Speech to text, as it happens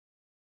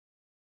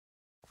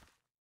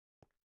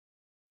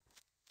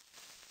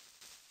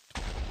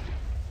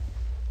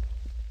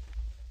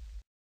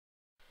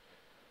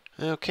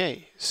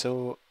Okay,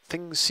 so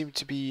things seem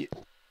to be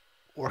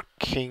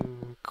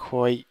working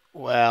quite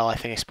well. I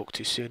think I spoke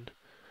too soon.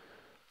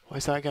 Why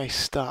is that guy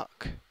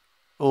stuck?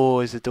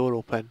 Oh, is the door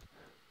open?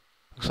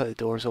 Looks like the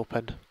door's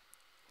open.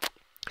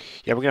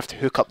 Yeah, we're gonna have to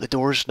hook up the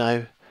doors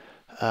now.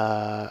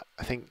 I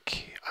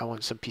think I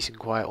want some peace and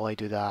quiet while I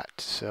do that,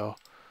 so...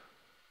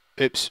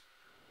 Oops.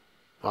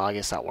 Well, I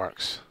guess that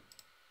works.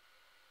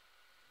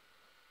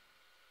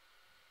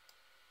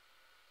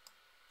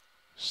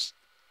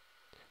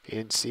 He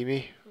didn't see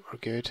me. We're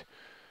good.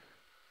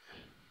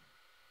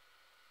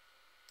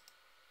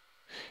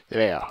 There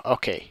we are.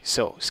 Okay,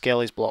 so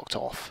Skelly's blocked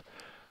off.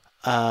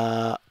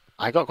 I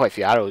got quite a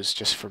few arrows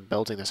just from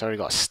building this. I already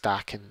got a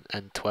stack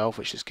and 12,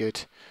 which is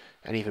good,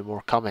 and even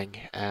more coming.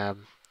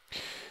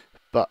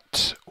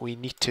 But we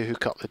need to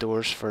hook up the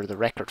doors for the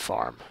record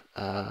farm,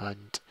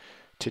 and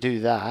to do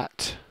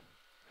that,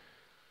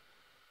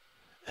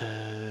 we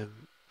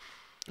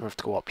have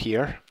to go up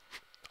here,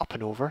 up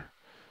and over.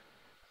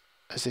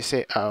 As they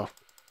say, oh,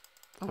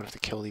 I'm gonna have to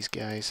kill these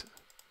guys.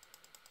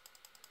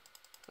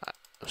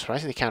 I'm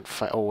surprised they can't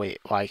fight. Oh wait,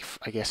 well,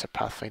 I guess our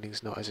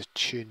pathfinding's not as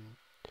attuned.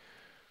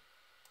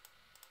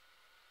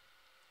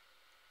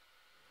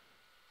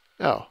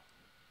 Oh,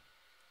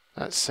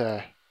 that's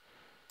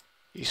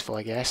useful,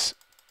 I guess.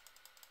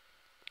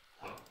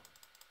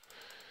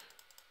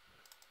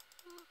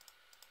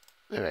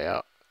 There we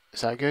are.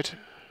 Is that good?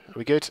 Are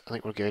we good? I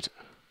think we're good.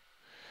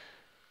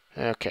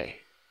 Okay,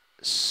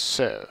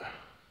 so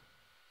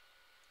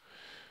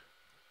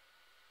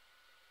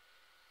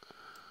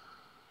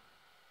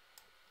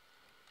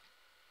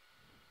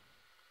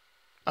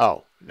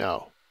oh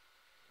no!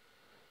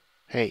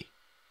 Hey,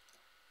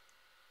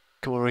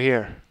 come over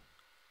here.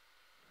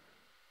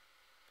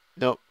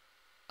 Nope,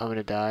 I'm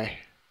gonna die.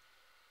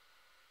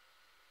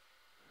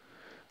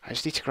 I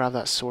just need to grab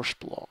that source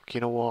block.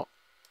 You know what?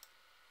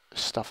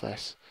 Stuff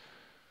this.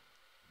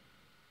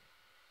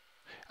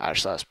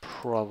 Actually, that's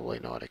probably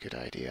not a good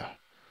idea.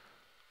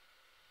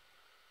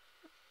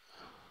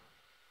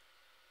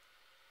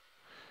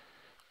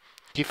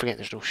 Keep forgetting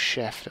there's no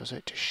shift. I was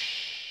out to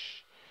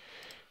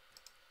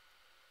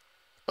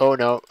Oh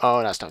no!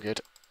 Oh, that's not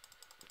good.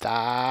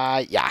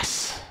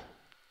 Yes.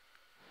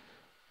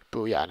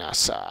 Booyah,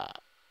 NASA.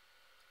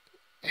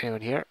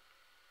 Anyone here?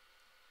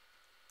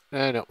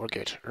 No, we're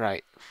good.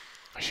 Right.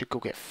 I should go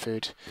get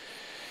food.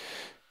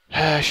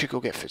 I should go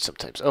get food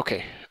sometimes.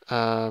 Okay.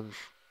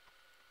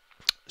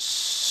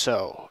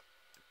 So,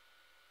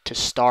 to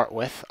start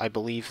with, I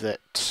believe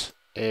that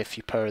if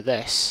you power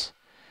this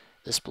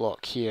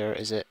block here,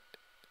 is it?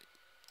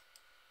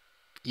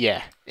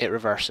 Yeah, it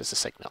reverses the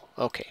signal.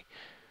 Okay.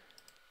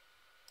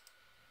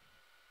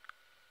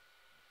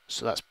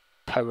 So that's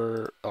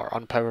power, or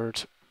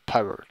unpowered,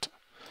 powered.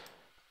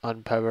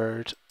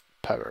 Unpowered,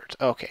 powered.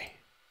 Okay.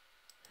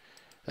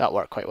 That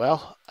worked quite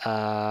well.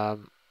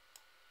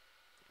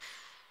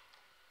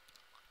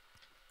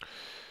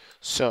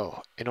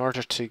 So, in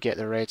order to get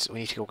the redstone, we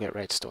need to go get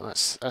redstone.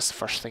 That's the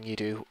first thing you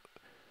do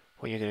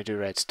when you're going to do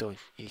redstone.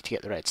 You need to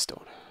get the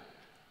redstone.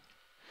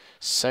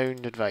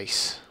 Sound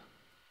advice.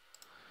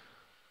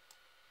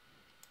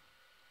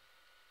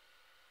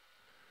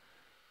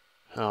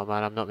 Oh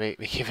man, I'm not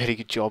making a very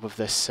good job of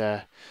this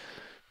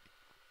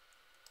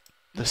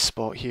this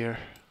spot here.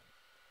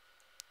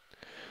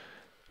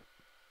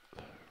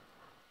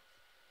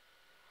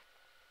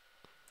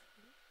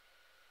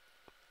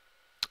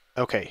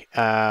 Okay.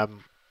 Oh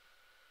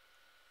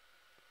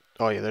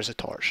yeah, there's a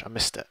torch. I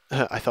missed it.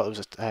 I thought it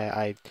was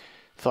I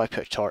thought I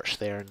put a torch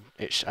there, and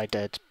I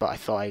did, but I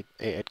thought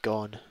it had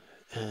gone.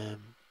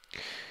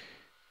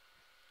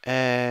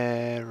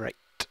 Right.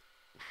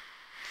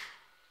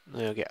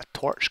 Now I'll get a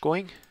torch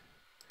going.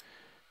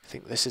 I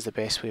think this is the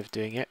best way of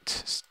doing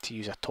it, is to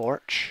use a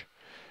torch.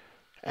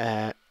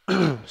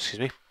 Excuse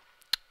me.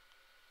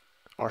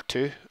 Or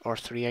two, or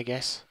three, I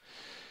guess.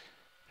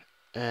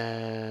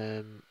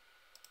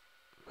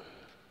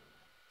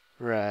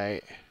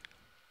 Right.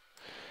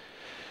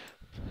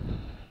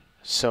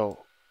 So,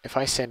 if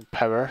I send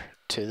power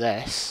to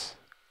this,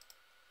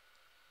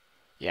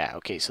 yeah,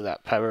 okay, so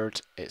that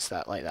powered, it's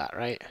that like that,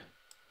 right?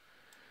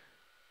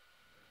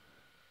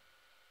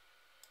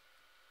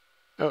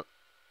 Oh,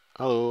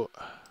 hello.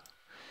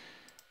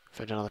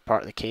 Found another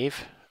part of the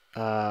cave.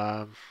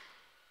 I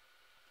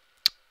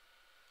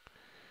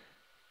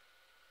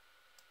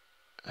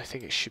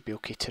think it should be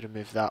okay to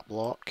remove that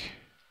block.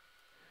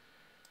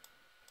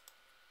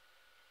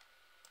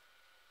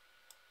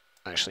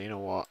 Actually, you know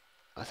what?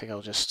 I think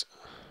I'll just...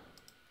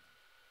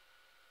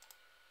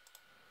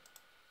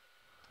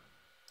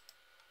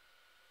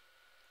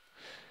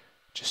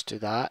 do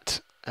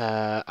that.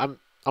 I'm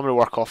going to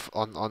work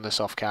on this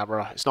off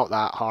camera. It's not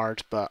that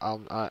hard, but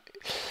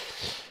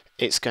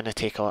it's going to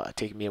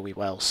take me a wee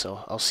while,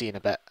 so I'll see you in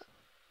a bit.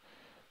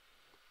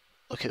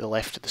 Look at the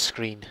left of the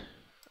screen.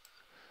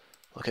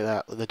 Look at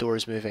that. The door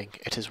is moving.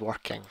 It is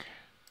working.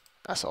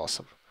 That's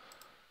awesome.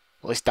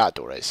 At least that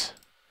door is.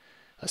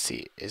 Let's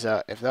see.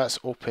 If that's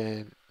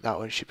open, that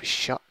one should be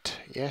shut.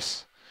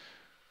 Yes.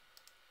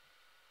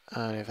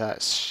 And if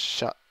that's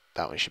shut,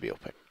 that one should be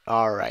open.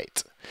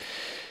 Alright.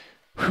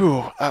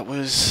 Whew, that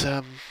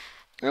wasn't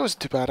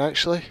too bad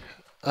actually.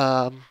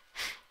 I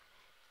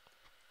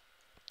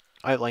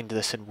outlined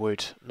this in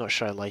wood, not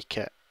sure I like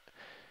it.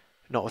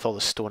 Not with all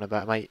the stone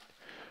about, might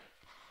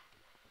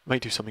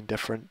do something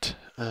different.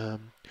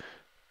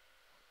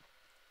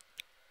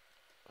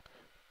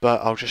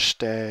 But I'll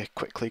just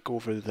quickly go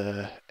over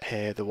the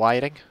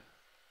wiring.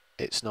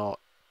 It's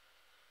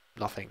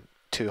nothing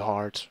too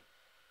hard.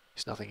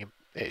 It's nothing.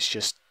 It's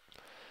just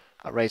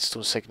a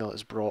redstone signal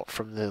is brought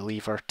from the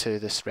lever to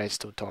this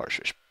redstone torch,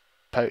 which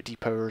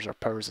depowers or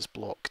powers this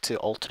block to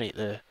alternate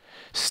the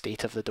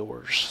state of the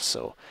doors.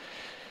 So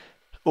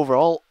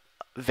overall,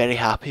 very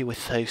happy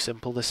with how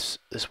simple this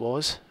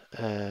was.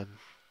 We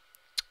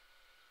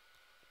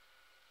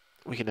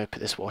can now put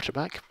this water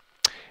back.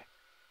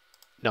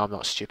 No, I'm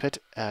not stupid.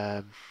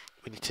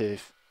 We need to.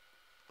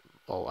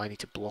 Well, I need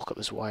to block up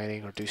this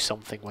wiring or do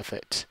something with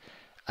it,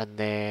 and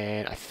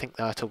then I think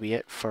that'll be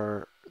it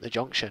for the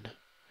junction.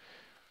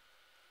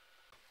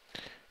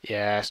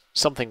 Yeah,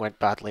 something went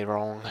badly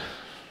wrong.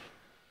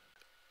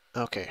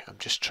 Okay, I'm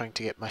just trying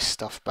to get my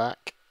stuff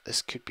back.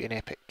 This could be an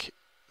epic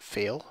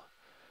fail,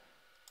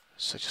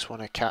 so I just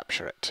want to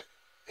capture it.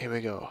 Here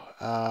we go.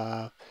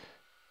 Yeah,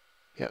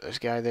 there's a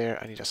guy there.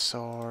 I need a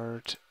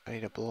sword. I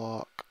need a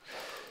block.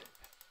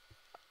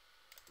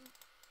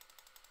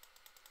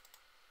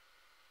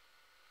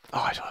 Oh,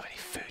 I don't have any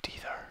food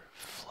either.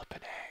 Flippin'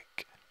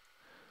 heck.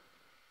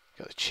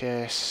 Got the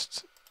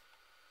chest.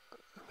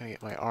 I'm gonna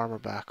get my armor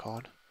back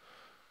on.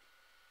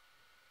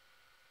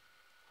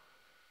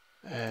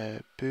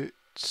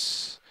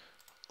 Boots,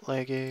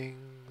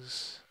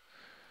 leggings,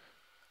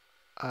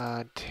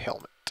 and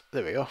helmet.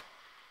 There we go.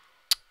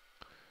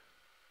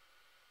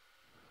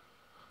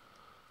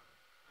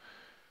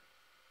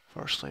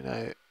 Firstly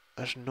now,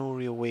 there's no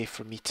real way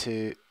for me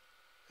to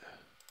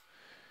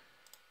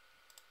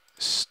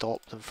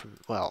stop them from,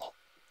 well,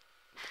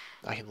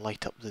 I can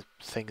light up the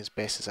thing as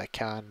best as I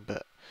can,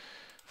 but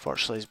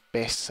fortunately as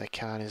best as I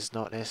can is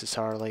not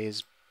necessarily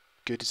as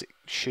good as it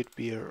should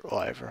be or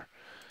whatever.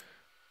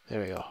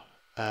 There we go.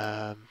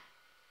 I'm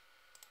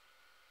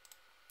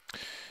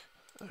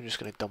just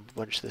going to dump a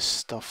bunch of this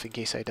stuff in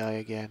case I die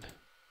again.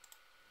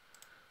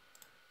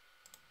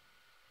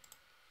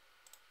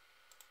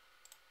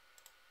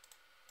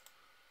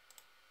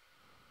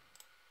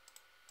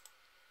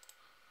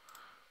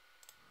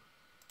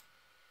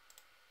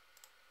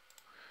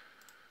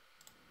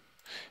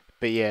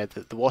 But yeah,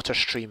 the water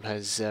stream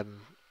is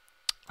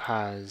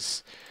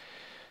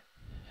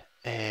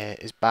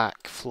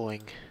back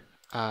flowing,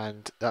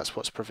 and that's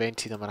what's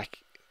preventing them. And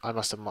I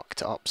must have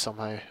mucked it up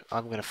somehow.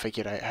 I'm gonna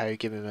figure out how.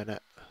 Give me a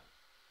minute.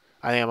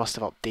 I think I must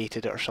have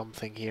updated it or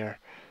something here.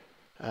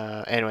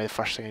 Anyway, the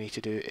first thing I need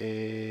to do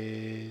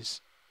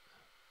is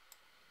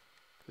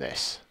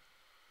this.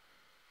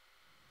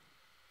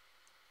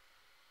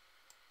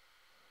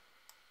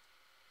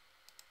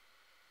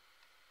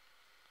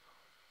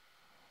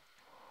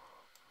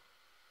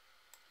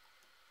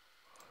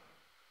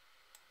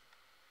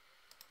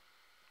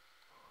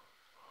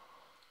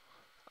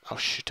 I'll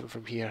shoot him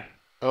from here.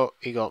 Oh,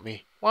 he got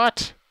me.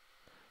 What?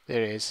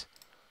 There he is.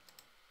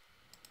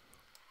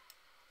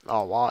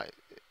 Oh, what?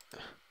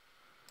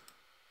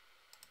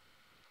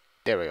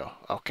 There we go.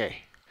 Okay.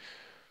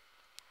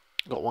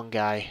 Got one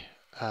guy.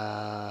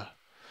 At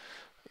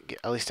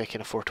least I can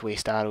afford to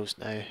waste arrows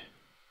now.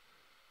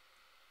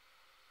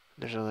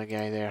 There's another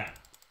guy there.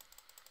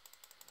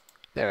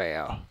 There we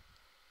go.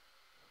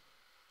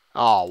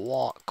 Oh,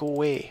 what? Go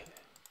away.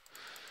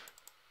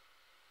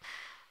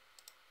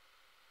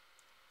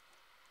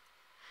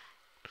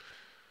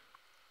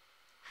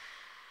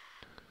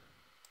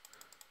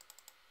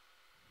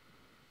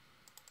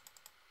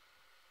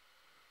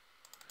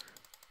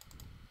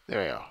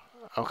 There we go.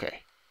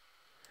 Okay.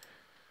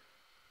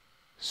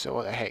 So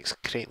what the heck's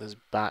creating this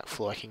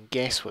backflow? I can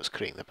guess what's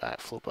creating the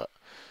backflow, but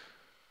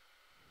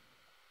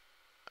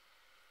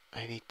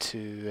I need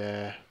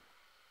to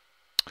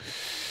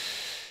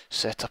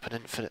set up an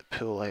infinite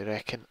pool, I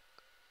reckon.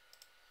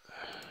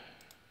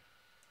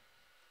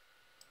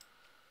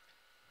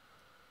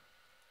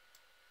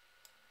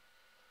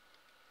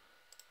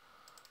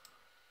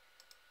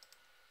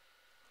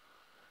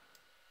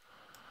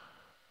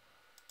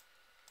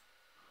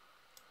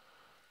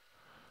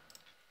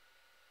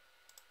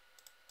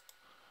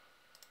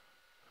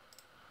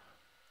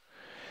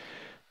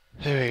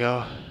 There we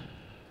go.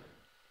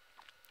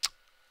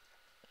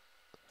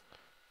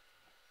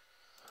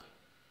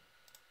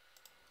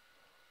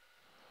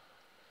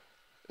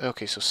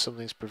 Okay, so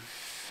something's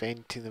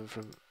preventing them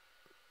from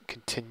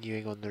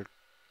continuing on their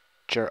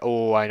journey.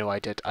 Oh, I know I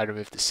did. I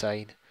removed the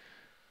sign.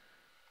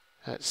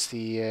 That's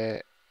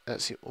the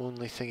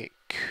only thing it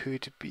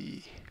could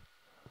be.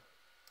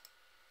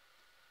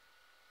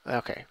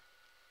 Okay.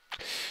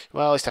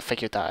 Well, at least I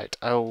figured that out.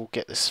 I will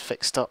get this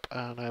fixed up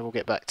and I will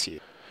get back to you.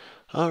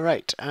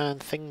 Alright,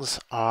 and things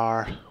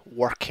are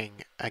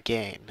working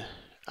again.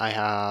 I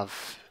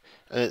have...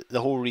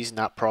 the whole reason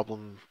that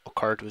problem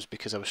occurred was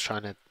because I was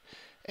trying to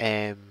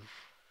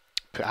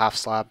put half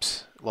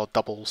slabs, well,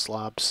 double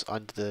slabs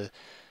under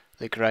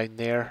the ground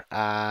there,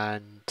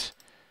 and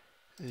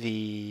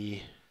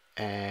I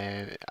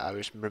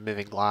was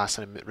removing glass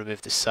and I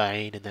removed the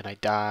sign, and then I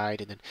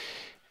died, and then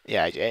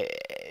yeah,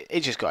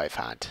 it just got out of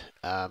hand.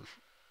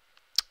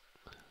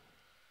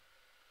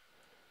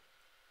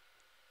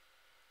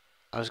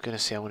 I was gonna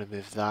say I want to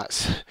move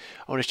that.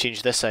 I want to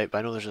change this out, but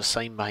I know there's a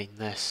sign behind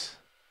this.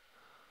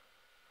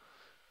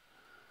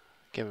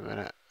 Give me a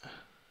minute.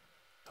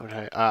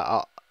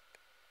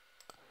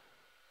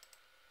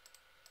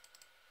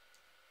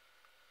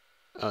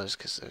 Oh, it's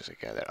because there's a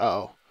guy there. Uh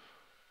oh.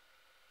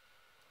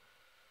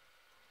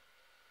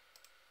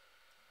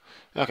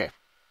 Okay.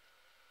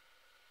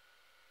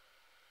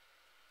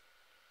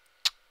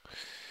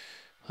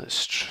 Let's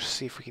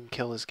see if we can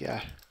kill this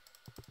guy.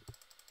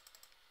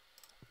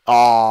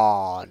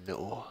 Oh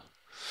no.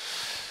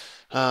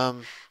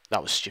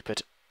 That was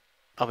stupid.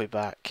 I'll be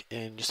back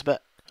in just a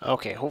bit.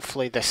 Okay,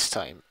 hopefully this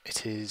time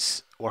it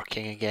is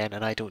working again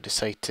and I don't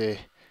decide to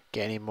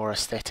get any more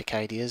aesthetic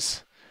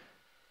ideas.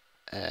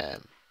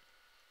 But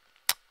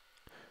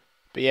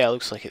yeah, it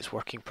looks like it's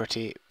working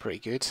pretty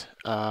good.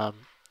 The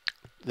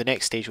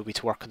next stage will be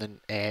to work on the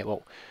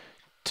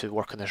to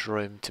work on this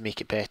room to make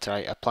it better.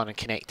 I plan on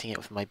connecting it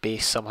with my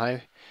base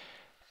somehow,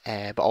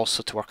 but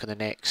also to work on the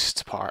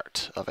next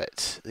part of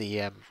it,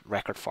 the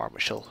record farm,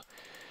 which will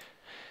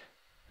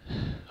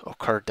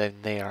occur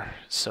down there.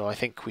 So I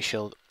think we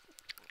shall.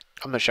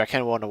 I'm not sure. I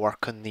kind of want to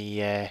work on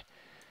the. I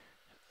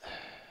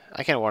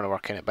kind of want to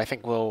work on it, but I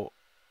think we'll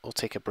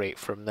take a break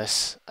from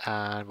this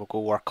and we'll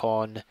go work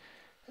on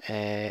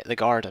the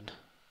garden.